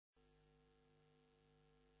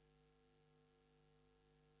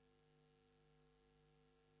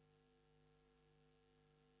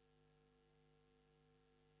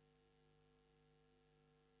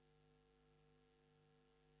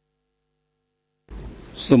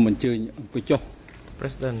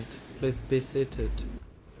President, please be seated.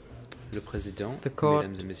 Le président, The court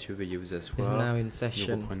mesdames et messieurs, veuillez vous is asseoir. now in Nous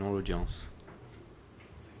session. reprenons l'audience.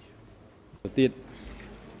 ទៀត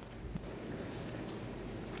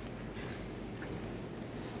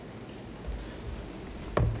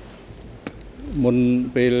មុន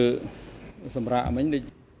ពេលសម្រាប់មិញដូច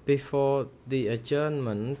Before the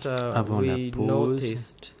adjournment, Avant la we pause,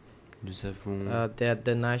 noticed Nous avons that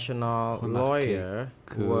the national remarqué lawyer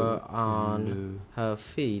que were on le her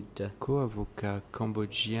feet. co-avocat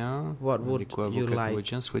cambodgien, What les would you co-avocats like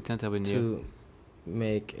cambodgiens souhaitaient intervenir. to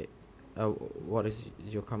make? What is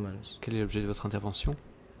your comments? Quel est l'objet de votre intervention?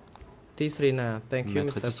 Tisrina, thank you,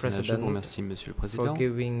 Maître Mr. Tisserand, je vous President, remercie, Monsieur le for Président,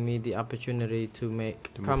 giving me the opportunity to make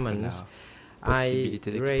de m'offrir comments. la I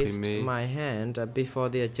possibilité raised d'exprimer my hand before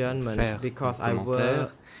the adjournment faire because un I commentaire.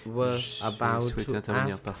 was J'ai about souhaité to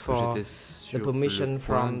intervenir ask parce que for j'étais the sur permission le point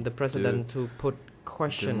from the de President to put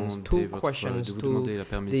questions, two questions de vous to demander la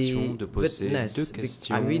permission the de poser witness. deux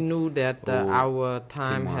questions. We knew that our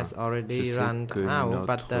time témoin. has already Je sais run que out,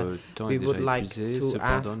 but notre temps we est would déjà like épuisé. to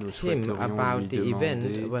Cependant, ask nous him souhaiterions about lui the event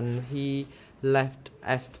demander when he left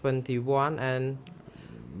S21, and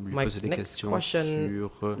lui my poser des next questions question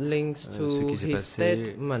sur links ce to qui s'est his passé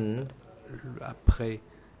statement après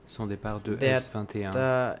son départ de that S21.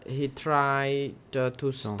 he tried to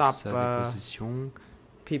Dans stop sa déposition,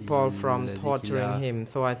 people il from a dit qu'il torturing a him.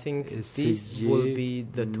 So I think these essayé will be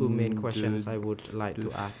the two main de- questions I would like de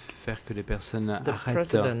to ask. faire que les personnes The arrêtent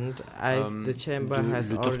President, as the chamber de has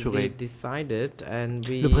le already torturer. decided, and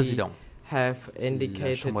we Le président, have la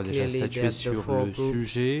indicated Chambre a déjà clearly statué that the sur four le groups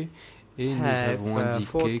sujet et nous have, avons 40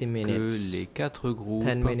 indiqué que minutes, les quatre groupes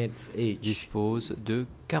 10 minutes each, disposent de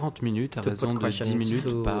 40 minutes à to raison put de 10 questions minutes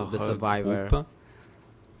to par the survivor. groupe.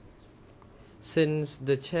 Since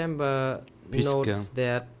the chamber Puisque- notes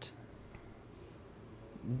that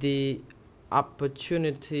the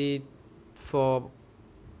opportunity for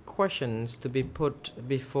questions to be put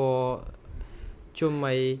before Chum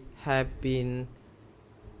Mey have been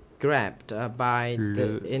grabbed by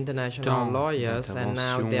the Le international temps lawyers, and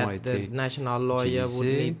now d'intervention a that the été national lawyer would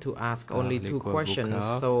utilisé need to ask par only les two questions,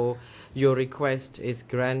 co-avocats. so your request is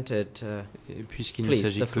granted. Et puisqu'il ne Please,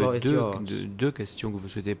 s'agit the floor is que yours. de deux questions que vous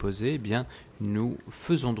souhaitez poser, eh bien, nous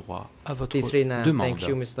faisons droit à votre Tisrina, demande. thank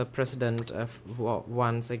you, Mr. President, for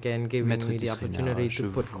once again giving Maître me the Tisserand, opportunity je to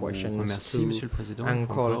put vous questions remercie, to Monsieur le Président,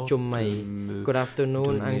 Uncle encore Chum de Mey. me Good afternoon,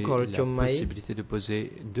 donner Uncle la Chum Mey. possibilité de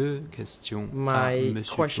poser deux questions à My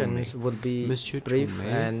Monsieur Chum Mey. questions would be Monsieur brief, Chum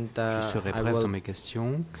Mey, and je serai I bref dans will mes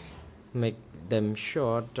questions. make them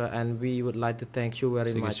short, and we would like to thank you very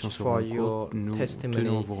Ces much questions for seront your courtes. Nous tenons à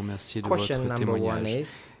testimony. vous remercier de Question votre number one témoignage.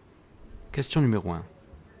 is, Question numéro 1.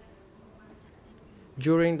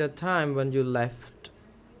 during the time when you left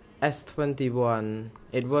S21,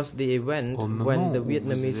 it was the event Au moment when the où vous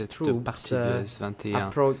Vietnamese êtes troops parti de S21,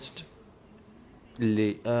 approached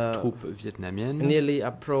les troupes vietnamiennes nearly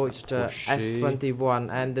approached s'approchaient S21,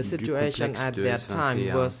 and the du situation complexe at de that time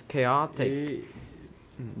S21. was chaotic, et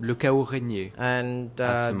le chaos régnait. and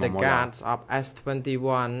à ce the moment-là. guards of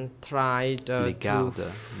S21 tried Les to gardes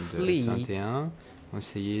de flee S21 ont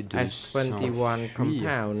essayé de S21 s'enfuir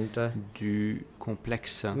compound. du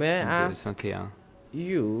complexe May I de ask S21.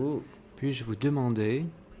 You, Puis-je vous demander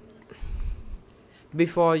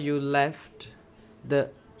before you left the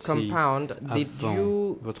si, compound, did avant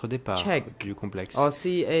you votre départ check du complexe, or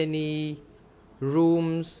see any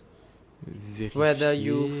rooms whether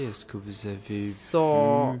you vérifier, est-ce que vous avez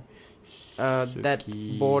saw vu ce that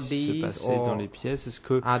qui bodies se passait dans or les pièces? Est-ce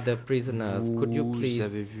que other prisoners? Could you vous please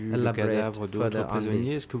avez vu le elaborate cadavre d'autres further on prisonniers?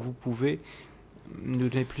 this? Est-ce que vous pouvez nous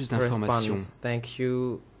donner plus d'informations? Response. Thank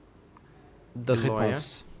you, the lawyer.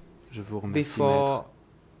 Réponse. Je vous remercie, maître. Before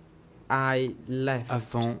I left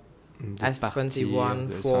Avant de partir S21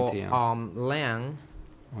 de for S21 Lang,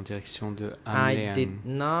 en direction de I Hamleang, did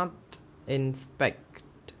not inspect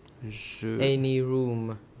je any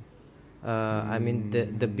room. I mean the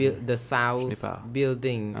je south n'ai pas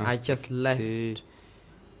building. I just left inspecté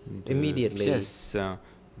de immediately. pièces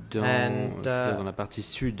dans, And, je veux dire, dans la partie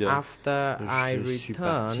sud. after I Je suis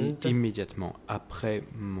parti returned, immédiatement après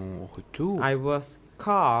mon retour. I was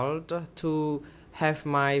called to have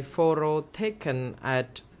my photo taken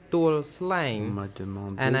at Tuol On Slang, m'a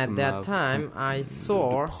demandé and de at that time I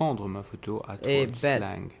saw de prendre ma photo à a Tuol bed.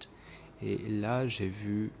 Slang. Et là, j'ai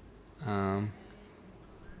vu un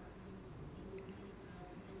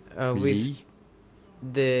with lit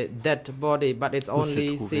the dead body, but it's où se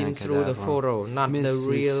only trouvait un seen through the cadavre. photo, not Mais the c'est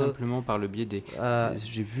real. simplement par le biais des...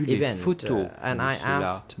 J'ai vu les event, photos and de I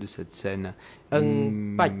cela, asked de cette scène,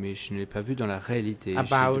 Pat mais je ne l'ai pas vu dans la réalité. J'ai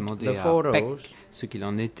about demandé the à Peck photos, ce qu'il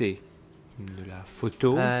en était de la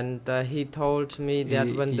photo. and he told me that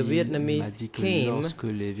Et when the il m'a Vietnamese dit que came, lorsque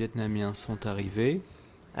les Vietnamiens sont arrivés,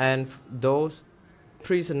 and those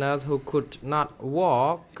prisoners who could not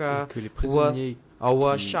walk et que les were prisonniers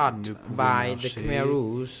were qui shot ne pouvaient by the marcher Khmer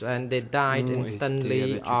Rouge, and they died ont été instantly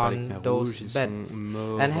abattus par les on Khmer those Rouges, ils beds. sont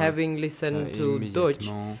morts And having listened to Dutch,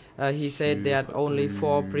 immédiatement he said that sur only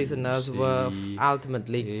 4 prisoners ces were lits.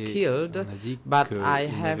 ultimately Et killed, on a dit but qu'il I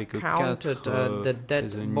n'y have avait que counted 4 the dead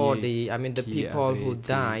prisonniers body, I mean the qui people avaient who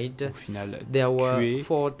été died. au final There were tués. Et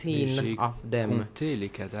 14 j'ai of them. compté les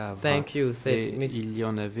cadavres. Thank you, said Et Miss il y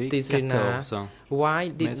en avait Tisrina. 14.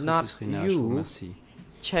 Why did Maître not Tisrina, je vous you remercie.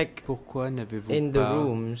 check Pourquoi n'avez-vous in the pas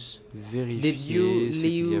rooms vérifié Did you ce qu'il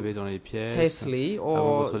y leave avait dans les pièces hastily, avant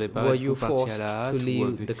or votre départ? were Êtes-vous you parti à forced la to hâte ou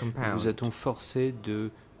leave the vous compound? a-t-on forcé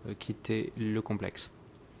de quitter le complexe?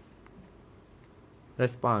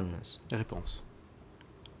 Response. Réponse.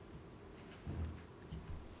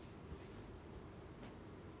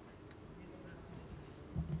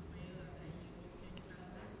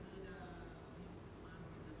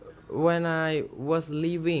 When I was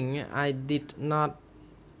leaving, I did not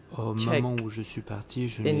Au check moment où je suis parti,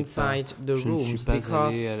 je n'ai pas, inside the je ne suis rooms pas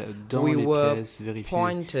because allé dans we les were pièces vérifier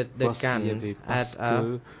pointed the voir ce qu'il y guns avait at parce us,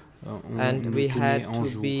 que on and nous we tenait had en to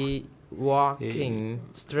joue. be walking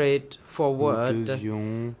straight Nous forward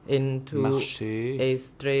devions into marcher a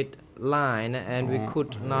straight line, and we en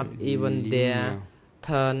could not even ligne dare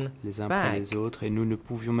turn les uns après back. les autres et nous ne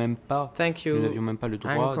pouvions même pas, Thank nous you, n'avions même pas le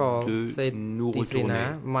droit Uncle, de said nous retourner.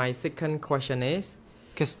 Tisrina. My second question is,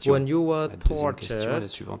 Question. when you were La deuxième question est la tortured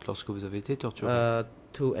suivante. Lorsque vous avez été torturé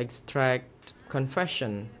to extract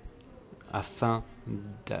confession, afin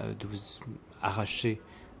de vous arracher,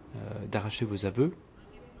 d'arracher vos aveux,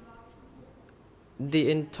 the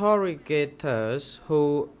interrogators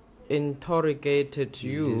who interrogated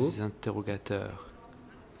you, les interrogateurs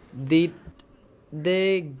did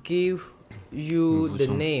they give you vous the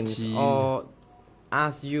ont-ils names or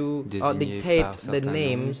ask you or désigné dictate par the certains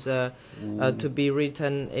names ou to be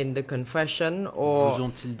written in the confession, vous or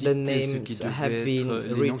ont-ils the dicté ce qui names have devait been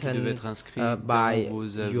être, les noms qui devaient written être inscrits by dans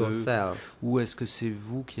vos aveux, yourself? ou est-ce que c'est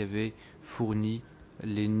vous qui avez fourni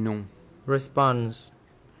les noms? Response.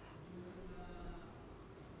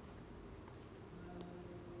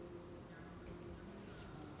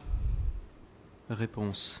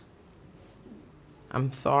 Réponse.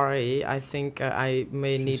 I'm sorry, I think I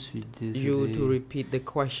may Je need suis you désolé. to repeat the Je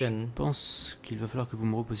question. pense qu'il va falloir que vous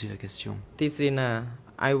me reposiez la question. Tisrina,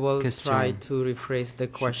 I will Question. try to rephrase the Je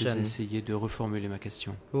vais question. essayer de reformuler ma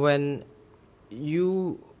question. When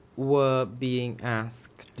you were being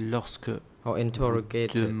asked Lorsque or vous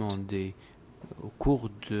interrogated, demandez au cours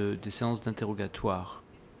des séances d'interrogatoire,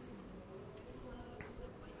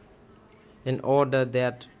 in order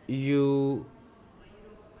that you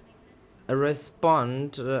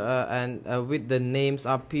respond and with the names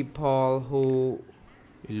of people who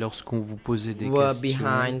et lorsqu'on vous posait des were questions,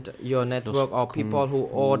 behind your network, or lorsqu'on people who vous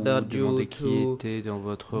ordered demandait you qui to était dans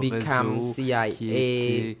votre become réseau, CIA qui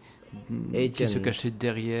se agent, cachait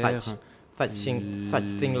derrière such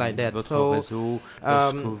thing like that. votre So, réseau,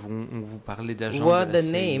 lorsque on vous parlait d'agents were de la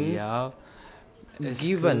the names CIA, est-ce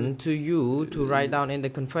given to you to write down in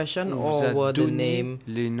the confession, on vous or a were the donné name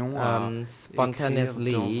les noms à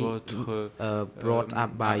spontaneously écrire dans votre, brought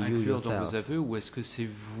up à by you inclure dans yourself? vos aveux, ou est-ce que c'est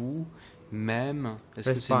vous-même, est-ce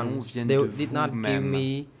que ces noms Response. viennent They de did not give vous-même?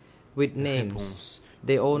 me with names. Réponse.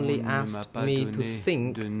 They On only ne m'a asked pas me to donné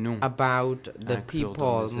think de nom about the à inclure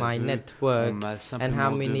dans people, mes my aveux. On network, m'a and simplement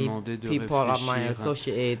how many demandé de people of my réfléchir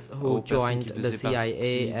associates aux who personnes joined qui the faisaient partie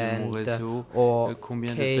CIA de mon and réseau, or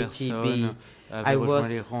combien de KGB. personnes avaient I rejoint was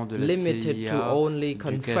les rangs de la limited to CIA, only du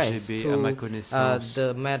confess KGB, à ma to connaissance.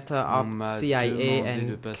 the matter On of m'a CIA demandé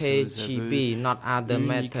de and passer aux KGB, not other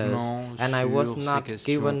matters, uniquement and I was sur ces not questions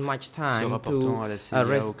given much se time rapportant to à la CIA, au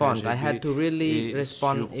respond. I KGB, had to really et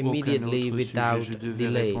respond sur aucun immediately autre without sujet, je devais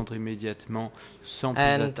delay. répondre immédiatement sans plus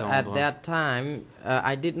And attendre. at that time,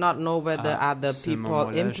 I did not know whether À other ce people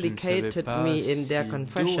moment-là, je ne implicated savais pas me in their si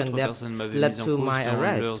confession d'autres that personnes m'avaient led mis en to cause my dans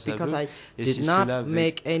arrest, leurs because aveux, I et did si cela not avait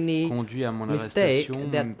make any conduit à mon mistake arrestation,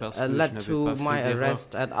 that parce que je led n'avais to pas my fait d'erreur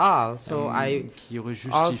arrest at all. So I qui aurait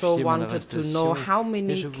also justifié mon wanted to know arrestation. how Et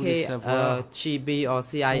many je voulais savoir KGB or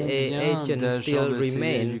CIA combien agents d'agents still de la CIA et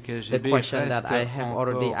remain. du The KGB question that I restent have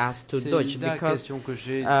already encore. asked to C'est Dutch, la because question que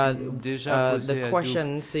j'ai déjà the posée à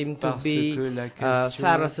question seemed to parce be que la question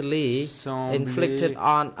thoroughly semblait inflicted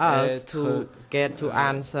on us être to get to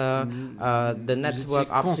answer the network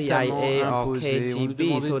étiez of CIA or imposé. On nous KGB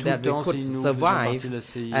demandait so tout that le we temps could si nous faisions survive. partie de la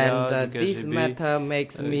CIA, And du this KGB, matter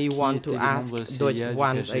makes me qui want étaient to les ask membres de la CIA, Deutsch du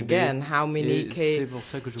once KGB. again how many Et c'est pour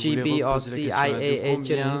ça que je voulais KGB or reposer la question là, CIA de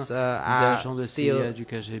combien agents d'agents de are la CIA, still du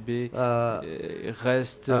KGB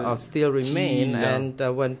restent or still remain,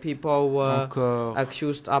 and when people were encore,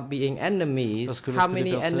 accused of being enemies, parce que how lorsque les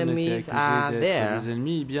many personnes enemies étaient are accusées d'être there? des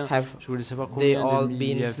ennemis, eh bien, Have je voulais savoir they combien all d'ennemis il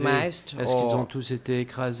y been avait. smashed, Est-ce qu'ils ont or tous été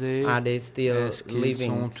écrasés? are they still Est-ce qu'ils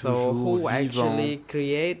living? sont So toujours who vivants? actually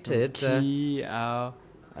created Qui a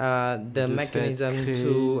the mechanism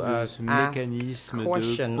to ce ask mécanisme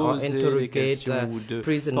question de or poser des interrogate questions ou de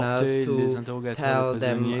prisoners porter les to interrogatoires tell aux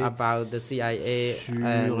them prisonniers about the CIA sur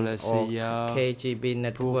and la CIA or KGB pour qu'ils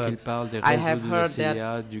networks? parlent des I réseaux have de la heard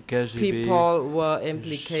CIA, du KGB. people were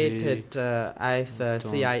implicated as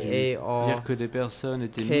CIA or dire que des personnes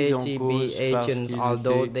étaient mises en KGB cause parce agents, qu'ils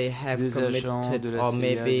although étaient they have des agents committed de la or CIA,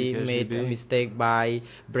 maybe du made a KGB, mistake by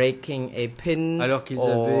breaking a pin alors qu'ils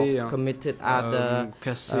or avaient committed other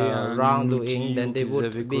cassé un wrongdoing, outil then ou they qu'ils would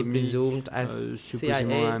avaient be commis presumed as supposément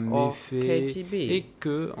CIA un or méfait KGB. et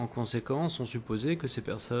que, en conséquence, on supposait que ces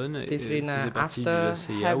personnes Tisrina, faisaient partie de after la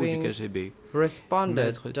CIA ou du having KGB. responded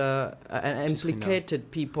Maître and implicated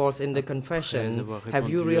peoples in the Après confession, avoir have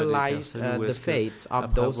you répondu à des realized personnes, ou the est-ce que, fate of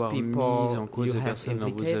après those avoir mis people en cause you des have personnes dans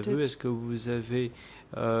vos aveux, implicated? est-ce que vous avez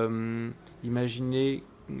imaginé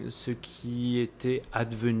ce qui était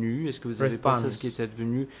advenu? Est-ce que vous avez pensé à ce qui était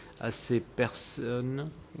advenu à ces personnes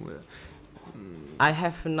I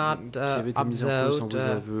have not qui avaient été mises en cause dans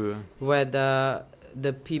observed vos aveux? whether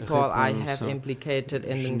the people I have Réponse. implicated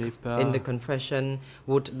Je in n'ai pas- the confession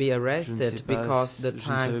would be sais arrested pas because the je ne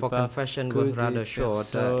time savais for pas confession que was des rather short.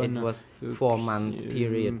 It personnes, was qui, 4-month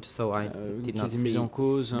period, so I did qui not étaient mises see en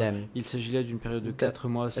cause. them. Il s'agit là d'une période de 4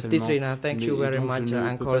 mois seulement. Tisrina, thank mais you very donc je much, ne peux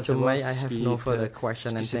Uncle pas Chum savoir Mey. I ce have qui no est, further ce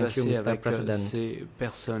question, qui and s'est thank you, passé Mr. avec President. ces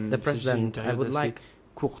personnes. The Il s'agit d'une President, I période would assez like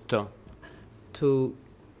courte. to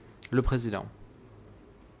Le président,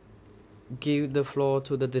 give the floor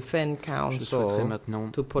to the defense je souhaiterais counsel maintenant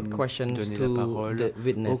to put questions donner la to parole the au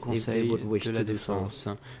witness if they Conseil would wish de la to do so. Défense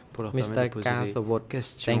pour leur permettre de Mr. poser des Castlewood,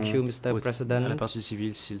 questions thank you, Mr. à la President, partie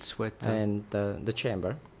civile s'ils souhaitent. and the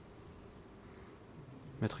chamber.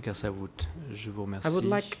 Maître Karsavout, je vous I remercie. would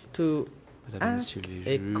like to Mesdames et ask messieurs a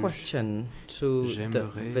les juges, question to the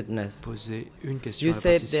j'aimerais witness. poser une question You à la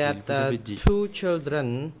said partie civile. Vous that avez dit two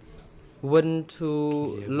children went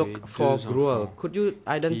to qu'il y look avait for deux gruel. enfants Could you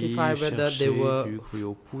identify qui whether they cherchaient were du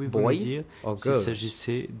gruau. Pouvez-vous me boys dire or s'il girls?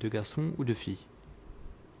 s'agissait de garçons ou de filles?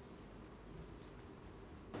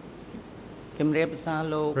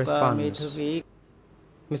 Response.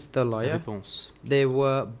 Mr. Lawyer, Réponse. they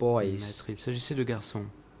were boys. Maître, il s'agissait de garçons.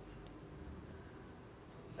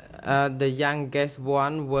 The youngest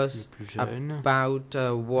one was Le plus jeune, about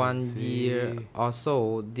 1 avait year or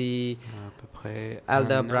so. The à peu près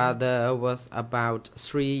elder un an, brother was about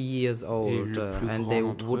 3 years et old, le plus and grand they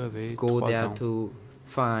d'entre eux would avait go 3 there ans. to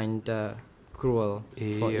find gruel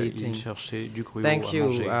Et for il eating. cherchait du gruau Thank à you,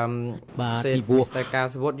 manger. said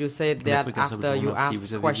Mr. What you said that Maître Kassab, after je vous you remercie. asked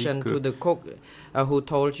Vous avez question dit que to the cook who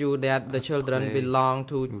told you that the children après, belong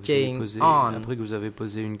to vous avez Jane posé, On, après que vous avez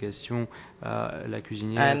posé une question à la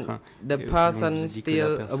cuisinière, and the vous person avez dit que la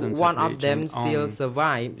still, personne one s'appelait of them Jane still On.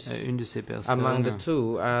 survives Une de ces personnes, among the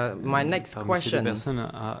two. My next parmi ces deux question, personnes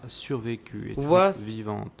a survécu, est toujours was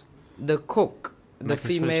vivante. the cook, Ma the question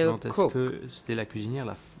est female suivante, est-ce cook, que c'était la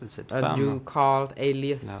cuisinière, cette you femme called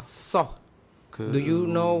alias Là. So. que Do you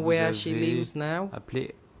know vous where she avez lives now?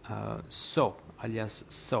 appelée So, alias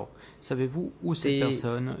So? Savez-vous où cette The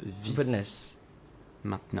personne vit Witness.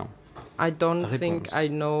 maintenant? I don't think Réponse. I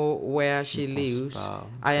know where she Je ne pense lives. pas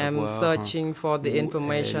I am savoir searching for the où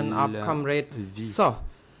information of elle Comrade vit. So,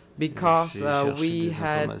 because J'ai cherché we des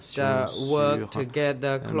had informations worked sur,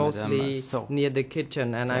 together Madame closely So. near the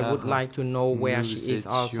kitchen, and I would Car like to know where Nous she is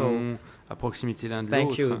also. étions à proximité l'un de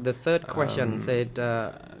Thank you. l'autre, The third question said,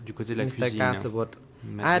 du côté de la Mr. cuisine. Castlewood,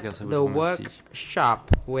 Maître at Garçon, the je vous remercie. workshop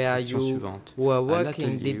where Question you suivante. were À working,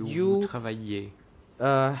 l'atelier did où vous you travailliez,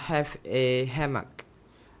 have a hammock?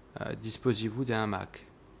 disposiez-vous d'un hamac?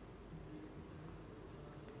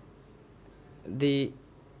 The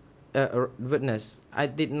witness, I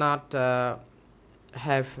did not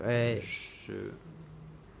have a Je...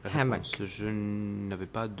 hammock. Réponse, je n'avais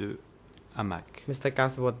pas de hamac. Mr.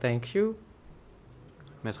 Castlewood, thank you.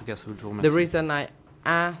 Maître Garçon, je vous The remercie. reason I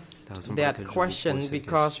La asked raison pour that laquelle je vous question pose cette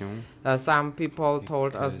because question, some people et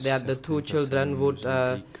told que us that the two certaines children personnes would nous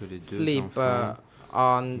ont dit que les deux sleep enfants,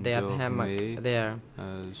 on that dormaient, hammock there.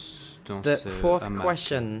 dans The ce fourth hamac,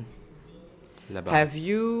 question, là-bas. have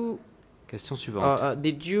you Question suivante.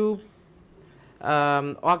 did you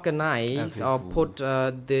organize or put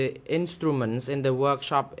the instruments in the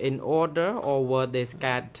workshop in order, or were they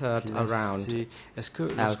scattered around? Est-ce que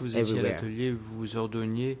lorsque vous étiez à l'atelier, vous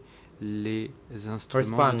ordonniez les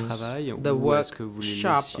instruments de travail, ou est-ce que vous les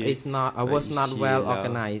laissiez was not well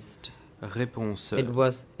organized. Réponse. It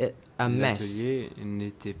was a mess. L'atelier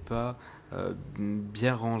n'était pas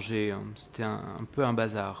bien rangé, hein. C'était un peu un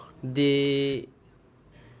bazar. The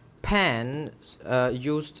pan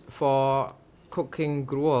used for cooking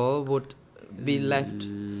gruel would be left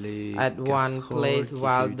at one place,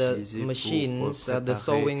 while the machines, the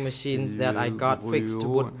sewing machines that I got fixed,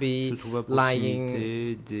 would be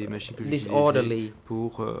lying disorderly.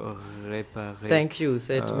 Thank you,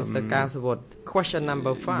 said Mr. Caswood. Question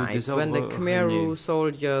number 5. When the Khmer Rouge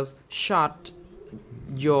soldiers shot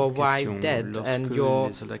your wife dead and your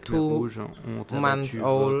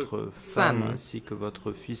 2-month-old son, ainsi que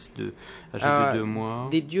votre fils âgé de 2 mois,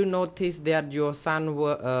 did you notice that your son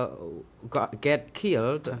get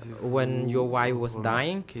killed when your wife was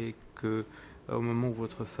dying? Que au moment où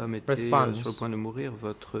votre femme était sur le point de mourir,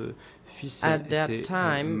 votre fils était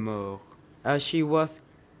mort. She was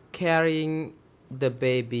carrying the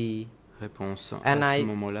baby. Réponse. À ce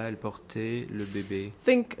moment-là, elle portait le bébé.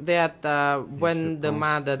 Think that when the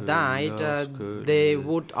mother died, they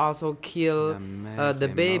would also kill the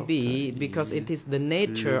baby because it is the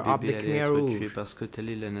nature of the Khmer Rouge. Parce que telle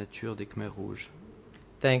est la nature des Khmer Rouges.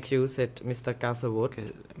 Thank you, said Mr. Castlewood.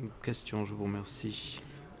 Question, je vous remercie.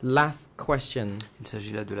 Last question. Il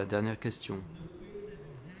s'agit là de la dernière question.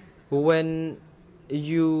 When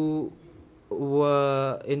you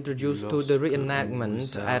were introduced to the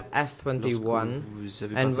reenactment at S21,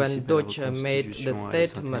 and when Dutch made the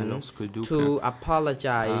statement to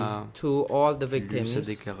apologize to all the victims,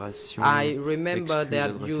 I remember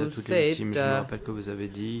that you said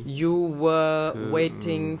you were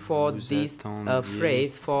waiting for this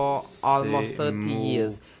phrase for almost 30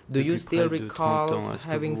 years. Do you still recall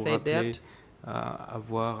having said that?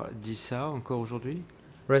 Avoir dit ça encore aujourd'hui?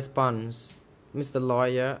 Response, Mr.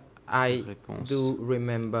 Lawyer, I do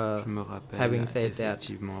remember having said that.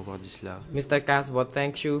 Mr. Caswood,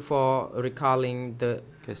 thank you for recalling the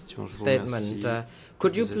statement.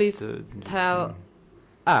 Could you please tell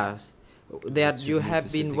us that you have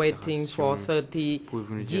been waiting for 30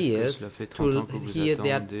 years to hear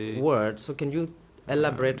that word? So can you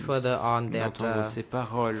elaborate further on that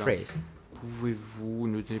phrase? Pouvez-vous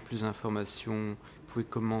nous donner plus d'informations?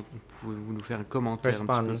 Pouvez-vous nous faire un commentaire un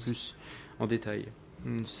petit peu plus en détail?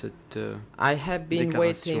 I have been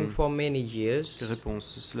waiting for many years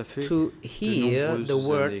to hear the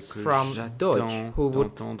words from Dutch, who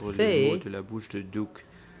would say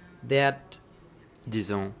that,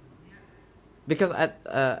 because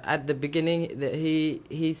at the beginning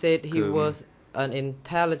he said he was an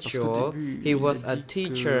intellectual, he was a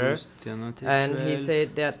teacher, and he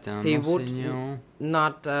said that he would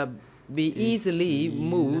not be easily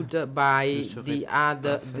moved by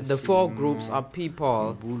the 4 groups of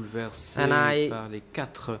people, and I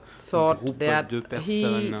thought that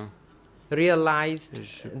he realized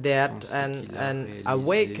that and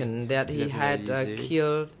awakened that he had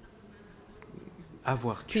killed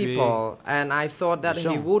people, and I thought that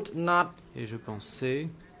he would not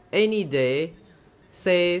any day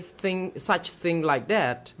say such thing like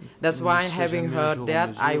that. That's why, having heard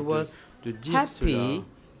that, I was happy.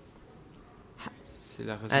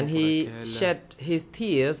 And he shed his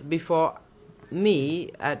tears before me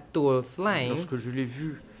at Tuol Sleng. Lorsque je l'ai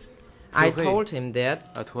vu I told him that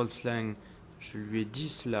à Tuol Sleng, je lui ai dit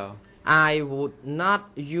cela. I would not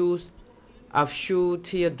use a few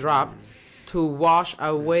teardrops to wash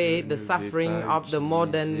away the suffering of the more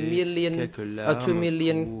than 2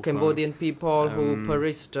 million Cambodian people who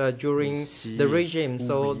perished during the regime.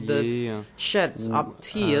 So the sheds of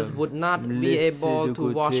tears would not be able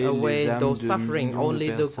to wash away those suffering.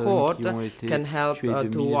 Only the court can help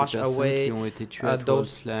to wash away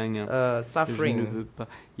those suffering.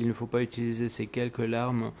 Il ne faut pas utiliser ces quelques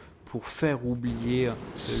larmes pour faire oublier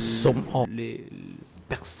les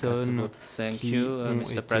personnes. Thank you,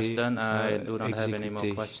 Mr. President. I do not have any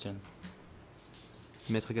more questions.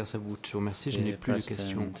 Maître Garsavout, je vous remercie. Je n'ai plus de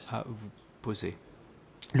questions à vous poser.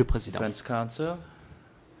 Le président. Defense Council,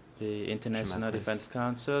 the International Defense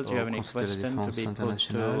Council. Do you have any questions to be put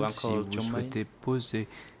to Uncle Chum Mey?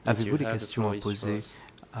 Avez-vous des questions à poser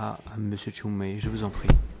à Monsieur Chum Mey? Je vous en prie.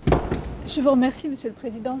 Je vous remercie, Monsieur le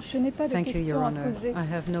Président. Je n'ai pas de Thank you, questions Your à Honor. poser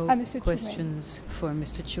I have no à Monsieur Chum Mey. questions for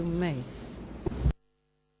Mr. Chum Mey.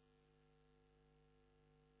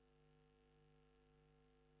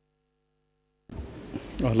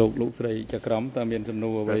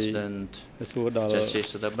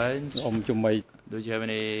 judges of the bench, do you have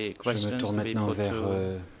any questions? Je me tourne maintenant vers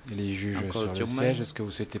les juges sur le siège. Est-ce que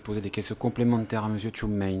vous souhaitez poser des questions complémentaires à M.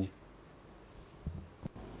 Chum Mey?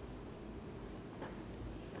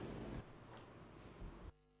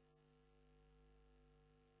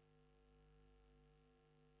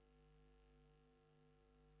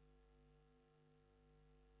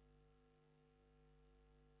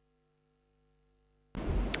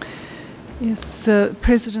 Yes,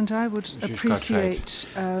 President, I would appreciate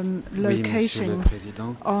locating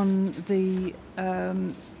on the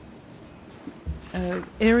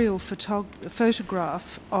aerial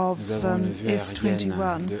photograph of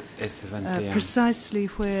S21 precisely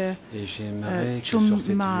where Chum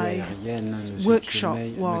Mey's workshop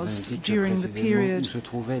was during the period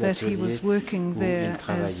that he was working there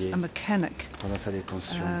as a mechanic.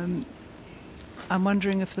 I'm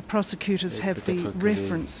wondering if the prosecutors have the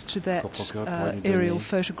reference to that aerial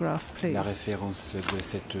photograph, please. La référence de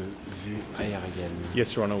cette vue aérienne.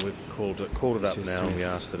 Yes, Your Honour, we've called it up now and we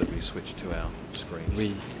ask that it be switched to our screens.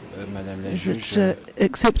 Oui, Madame la Is juge. it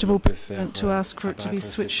acceptable to ask for it to be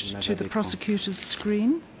switched to the prosecutor's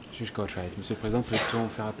screen? Juge Cartwright, Monsieur le Président, peut-on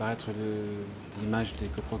faire apparaître l'image des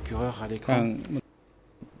coprocureurs à l'écran?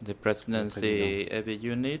 The presidency every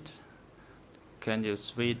unit, can you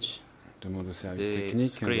switch Demande au service the technique de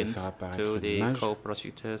screen faire apparaître to the l'image.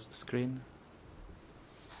 co-prosecutor's screen?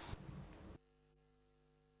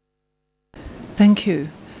 Thank you.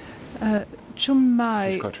 Chum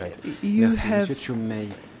Mey, Juge Cartwright. you Merci, have Monsieur Chum Mey.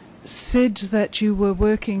 said that you were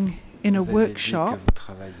working in a Vous avez dit que workshop vous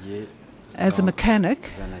travailliez as a dans mechanic,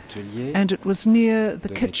 un atelier and it was near the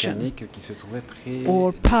de kitchen. mécanique qui se trouvait près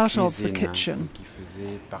or de part of the cuisine, kitchen. qui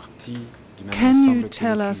faisait partie du même Can ensemble you que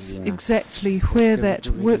tell les us cuisines. exactly Est-ce where que that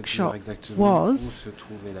vous pouvez nous dire workshop exactement où was se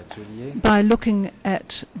trouvait l'atelier by looking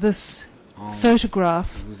at this en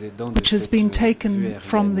photograph vous aidant de which has cette been vue taken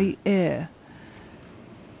from aérienne? the air?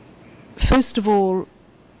 First of all,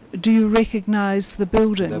 do you recognize the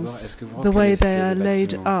D'abord, buildings est-ce que vous the way they reconnaissez are les laid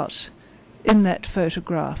bâtiments out in that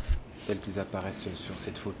photograph? tels qu'ils apparaissent sur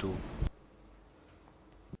cette photo?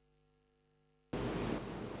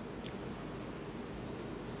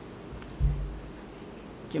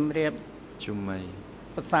 Chum Mey.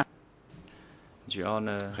 Your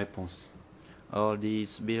Honour, Réponse. all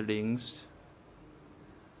these buildings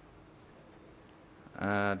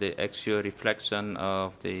are the actual reflection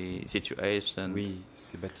of the situation. Oui,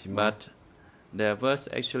 ces bâtiments, But there was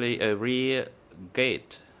actually a rear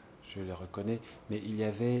gate. je les reconnais, mais il y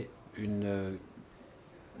avait une...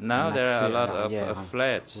 Now un there are a accès lot à l'arrière. of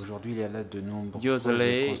flats. Aujourd'hui, il y a là de nombreuses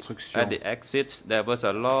Usually, constructions. at the exit, there was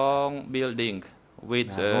a long building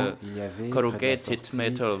with Mais avant, a il y avait près de la corrugated sortie,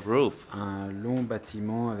 metal roof. un long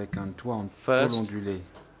bâtiment avec un toit en tôle First, ondulée.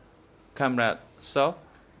 Comrade Soft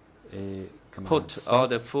Et put all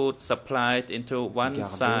the food supplied into one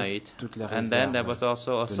side, and then there was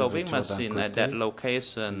also a sewing machine at that il y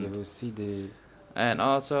location, avait aussi des and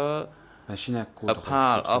also machines à a coudre qui se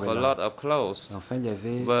pile of a trouvaient là. lot of clothes Et enfin, il y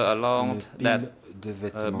avait were along une that pile de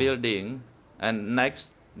vêtements. building, and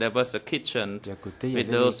next there was a kitchen Et à côté, il y with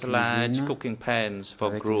avait those les large cuisines cooking pans for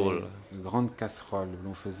avec gruel. les grandes casseroles où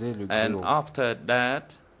l'on faisait le And gruau. after that,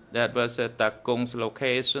 that was a Takung's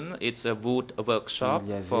location. It's a wood workshop Il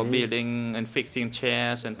y avait for building and fixing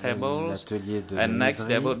chairs and tables. L'atelier de And next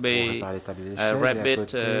there menuiserie would pour be réparer les tables et les a chaises. Et à rabbit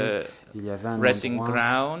côté, il y avait un racing endroit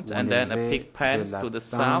ground, où on and then a élevait pig pens des to the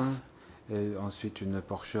lapins, south, et ensuite une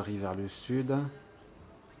porcherie vers le sud.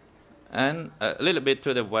 and a little bit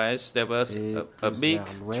to the west there was Et a plus big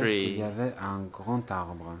vers l'ouest, il tree, y avait un grand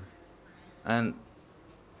arbre. and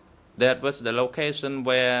that was the location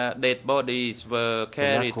where dead bodies were C'est là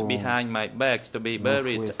carried qu'on behind my backs to be On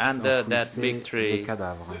buried under that enfouissait big les tree.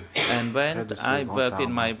 cadavres. And when près de ce I grand worked in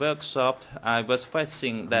arbre. my workshop, I was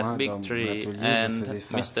facing that Moi, dans big mon tree, atelier, je and faisais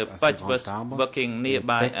face Mr. à ce Pudge grand was arbre. working Et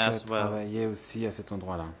nearby Peck as well. travaillait aussi à cet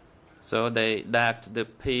endroit-là. So they dug the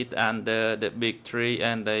pit under the big tree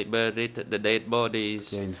and they buried the dead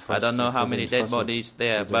bodies. Il y a une I fosse, don't know how creusé many une dead fosse bodies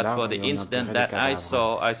there, au-dessus de but l'arbre for the et on y incident enterrait that les I cadavres.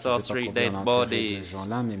 saw Je sais pas 3 combien dead on a enterré de bodies.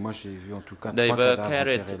 gens-là, mais moi j'ai vu en tout cas They 3 were cadavres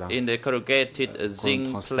carried enterrés là. in the corrugated Qu'on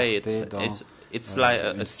zinc plate. transportait dans It's like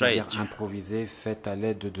a une civière stretch. improvisée faite à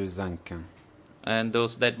l'aide de zinc. And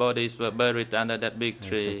those dead bodies were buried under that big Et ces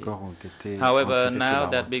tree. corps ont été However, enterrés sous now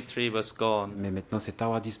l'arbre. that big tree was gone. Mais maintenant cet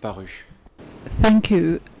arbre a disparu. Thank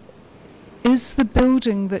you. Is the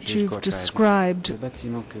building that Juge you've Cartwright, described le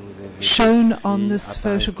bâtiment que vous avez shown on décrit this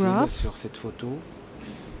apparaît-il photograph? sur cette photo?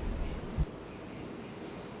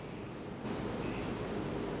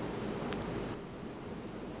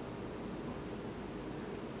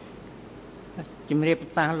 Chum Mey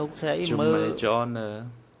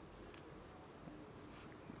John,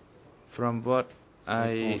 from what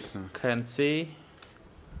I can see,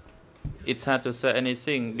 it's hard to say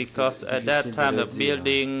anything because at that time that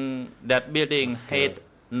building had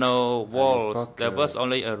no walls. There was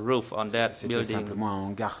only a roof on that building.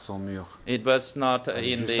 It was not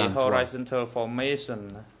in the horizontal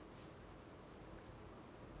formation.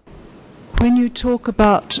 When you talk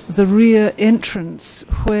about the rear entrance,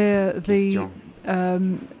 where this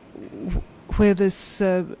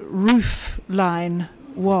roof line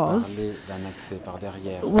was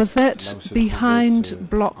that behind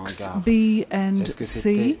blocks B and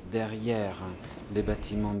C? Derrière les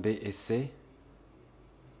bâtiments B et C?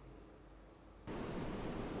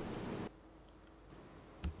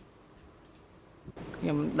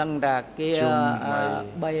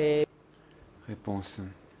 Réponse.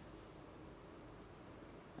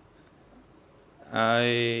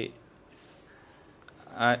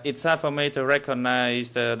 It's hard for me to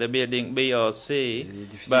recognize the building B or C,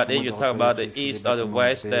 but if you talk about the east or the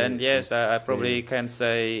west, then yes, I probably can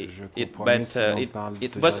say it better.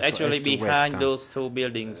 It was actually behind those two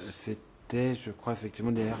buildings.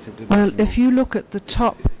 Well, if you look at the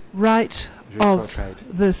top right of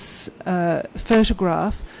this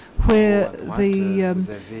photograph, where the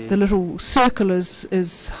little circle is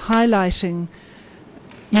highlighting,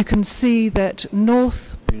 you can see that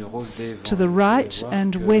north to the right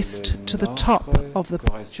and west to the top of the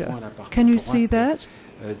picture. Can you see that?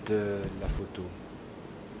 De la photo.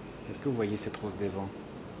 Est-ce que vous voyez cette rose des vents?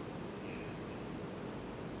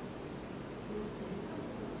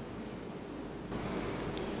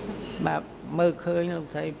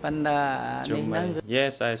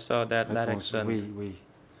 Yes, I saw that direction. Oui, oui.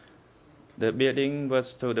 The building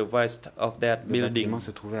was to the west of that building. Le bâtiment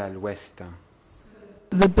se trouvait à l'ouest.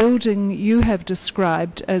 The building you have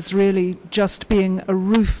described as really just being a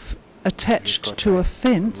roof attached to a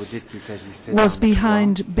fence was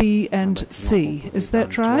behind B and C. Is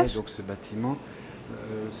that right? Donc ce bâtiment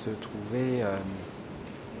se trouvait à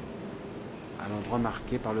l'endroit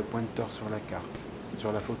marqué par le pointeur sur la carte,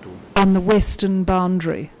 sur la photo. On the western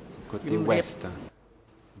boundary. Côté ouest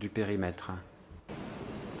du périmètre.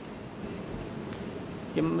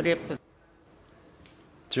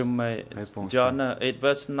 Chum Mey John, it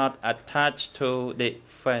was not attached to the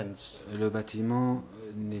fence. Le bâtiment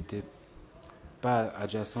n'était pas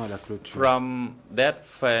adjacent à la clôture. From that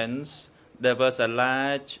fence, there was a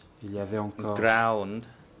large Il y avait encore ground.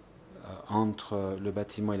 Entre le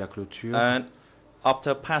bâtiment et la clôture. And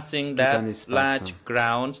after passing that large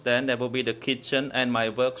ground, then there will be the kitchen and my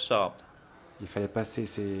workshop. Il fallait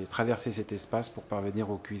traverser cet espace pour parvenir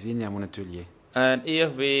aux cuisines et à mon atelier. And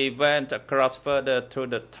if we went across further to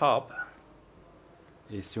the top,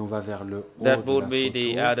 et si on va vers le haut that would be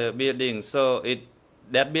the other building. So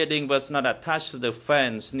that building was not attached to the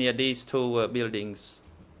fence near these two buildings.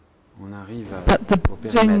 On arrive but the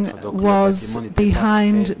building was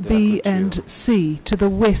behind B and C, to the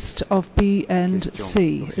west of B and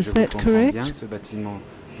C. Is that correct? Bien, ce bâtiment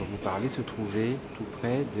dont vous parlez se trouvait tout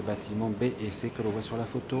près des bâtiments B et C que l'on voit sur la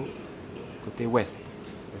photo, côté ouest.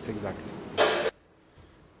 C'est exact.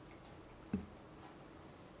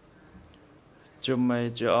 Chum Mey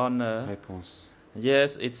John, Réponse.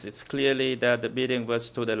 Yes, it's clearly that the building was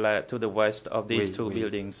to the west of these two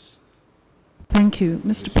buildings. Thank you,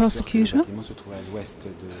 Mr. Prosecutor.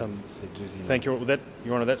 Thank you,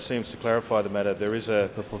 Your Honour. That seems to clarify the matter. There is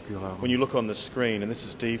when you look on the screen, and this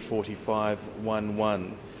is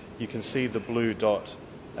D4511, you can see the blue dot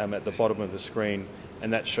at the bottom of the screen.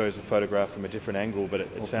 And that shows the photograph from a different angle, but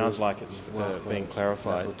it sounds like it's being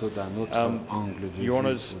clarified. Your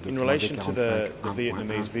Honours, in relation to the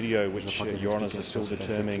Vietnamese video, which Your Honours are still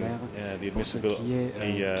determining the admissibility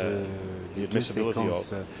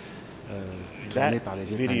of, that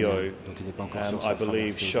video, I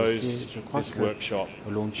believe, shows this workshop,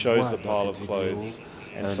 shows the pile of clothes,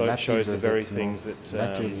 and so it shows the very things that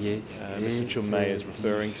Mr. Chum Mey is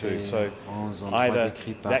referring to. So either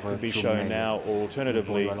that could be shown now, or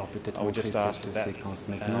alternatively, I would just ask that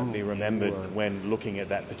be remembered when looking at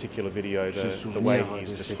that particular video, the way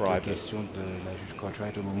he's described it.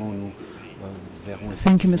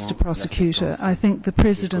 Thank you, Mr. Prosecutor. I think the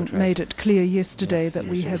President made it clear yesterday that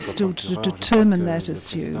we have still to determine that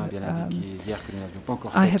issue.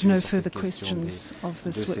 I have no further questions of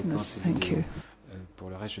this witness. Thank you. Pour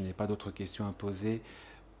le reste, je n'ai pas d'autres questions à poser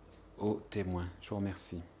aux témoins. Je vous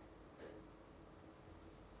remercie.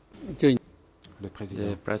 Le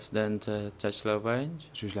président. The President, Judge Lavergne.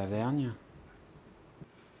 Juge Lavergne.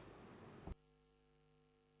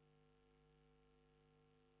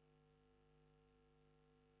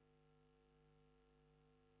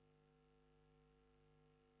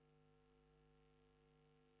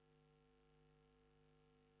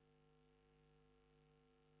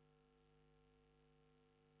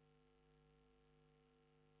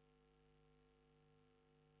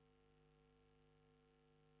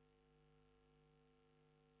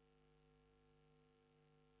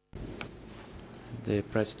 The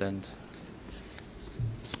President.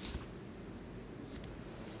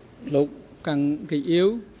 លោកកាំងកេអ៊ីវ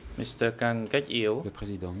Mr. Kang Kek-yew, Le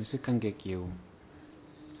président, Monsieur Kang Kek-yew,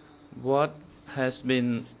 what has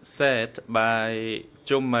been said by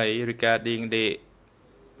Chum Mey regarding the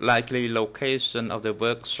likely location of the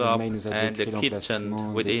workshop and the kitchen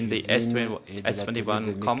within the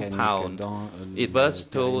S21 compound? It was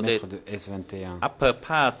to the upper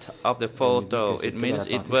part of the photo. It means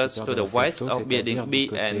it was to the west of building B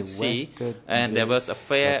and C, and there was a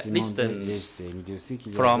fair distance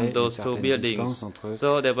from those two buildings.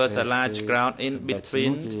 So there was a large ground in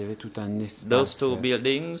between those two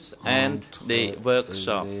buildings and the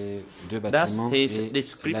workshop. Thus, his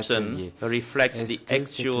description reflects the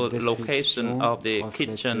actual location of the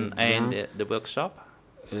kitchen and the workshop.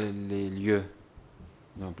 Les lieux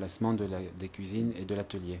d'emplacement des cuisines et de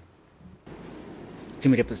l'atelier.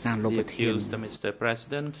 The accused, Mr.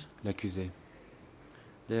 President. L'accusé.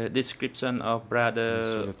 The description of Brother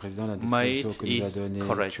Monsieur le Président, la Mey description que nous a is donnée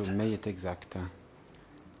correct. Chum Mey est exacte.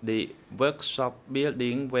 The workshop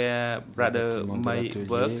building where Brother Mey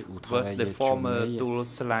worked was the former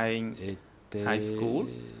Tulsalang High School.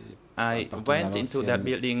 I went into that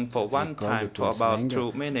building for one time for about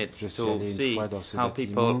 2 minutes to see how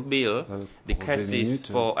people build the cases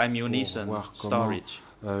for ammunition storage.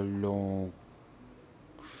 L'on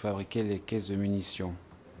fabriquait les caisses de munitions.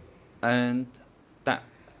 And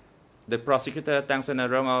the prosecutor Tang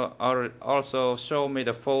Senarong also showed me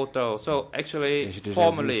the photo. So actually,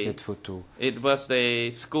 formerly, it was the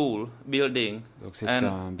school building,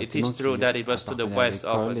 and it is true that it was to the west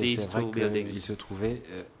of these two buildings. Il se trouvait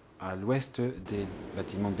à l'ouest des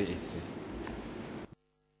bâtiments B et C.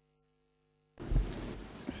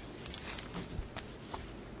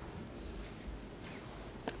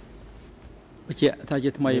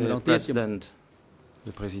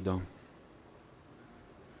 Le président.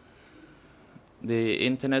 The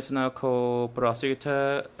international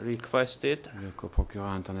co-prosecutor requested Le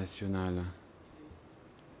co-procureur international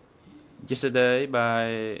yesterday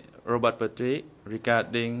by Robert Petrie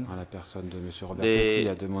regarding la personne de Monsieur Robert Petit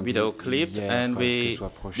a the demandé video clip, and we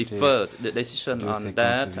deferred the decision on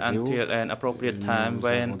that until an appropriate time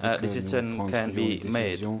when a decision can be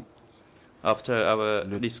made. After our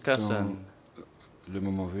discussion, le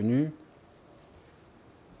moment venu.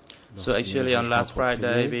 So actually on last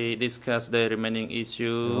Friday we discussed the remaining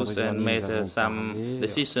issues and made some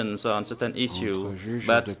decisions on certain issues,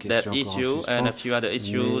 but that issue and a few other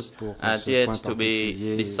issues are yet to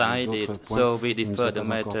be decided, so we defer the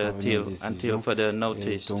matter until further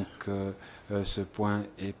notice. Donc ce point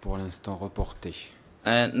est pour l'instant reporté.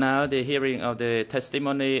 And now the hearing of the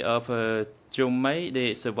testimony of Chum Mey,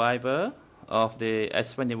 the survivor of the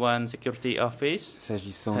S21 security office,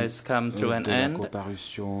 has come to an end.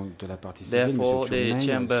 Therefore, the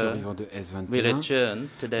chamber will adjourn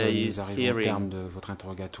today's hearing.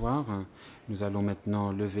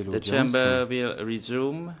 The chamber will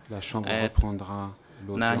resume at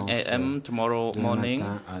 9 a.m. tomorrow morning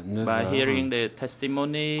by hearing the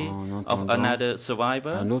testimony of another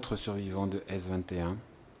survivor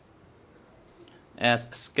as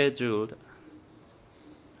scheduled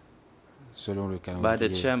by the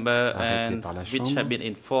chamber and which have been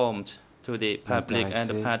informed to the public and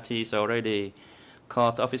the parties already.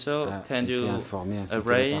 Court officer, can you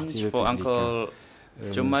arrange for Uncle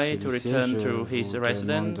Chum Mey to return to his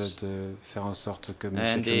residence?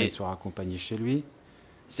 And the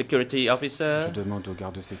security officer,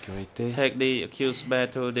 take the accused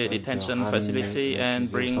back to the detention facility and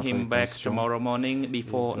bring him back tomorrow morning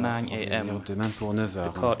before 9 a.m.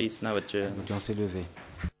 The court is now adjourned.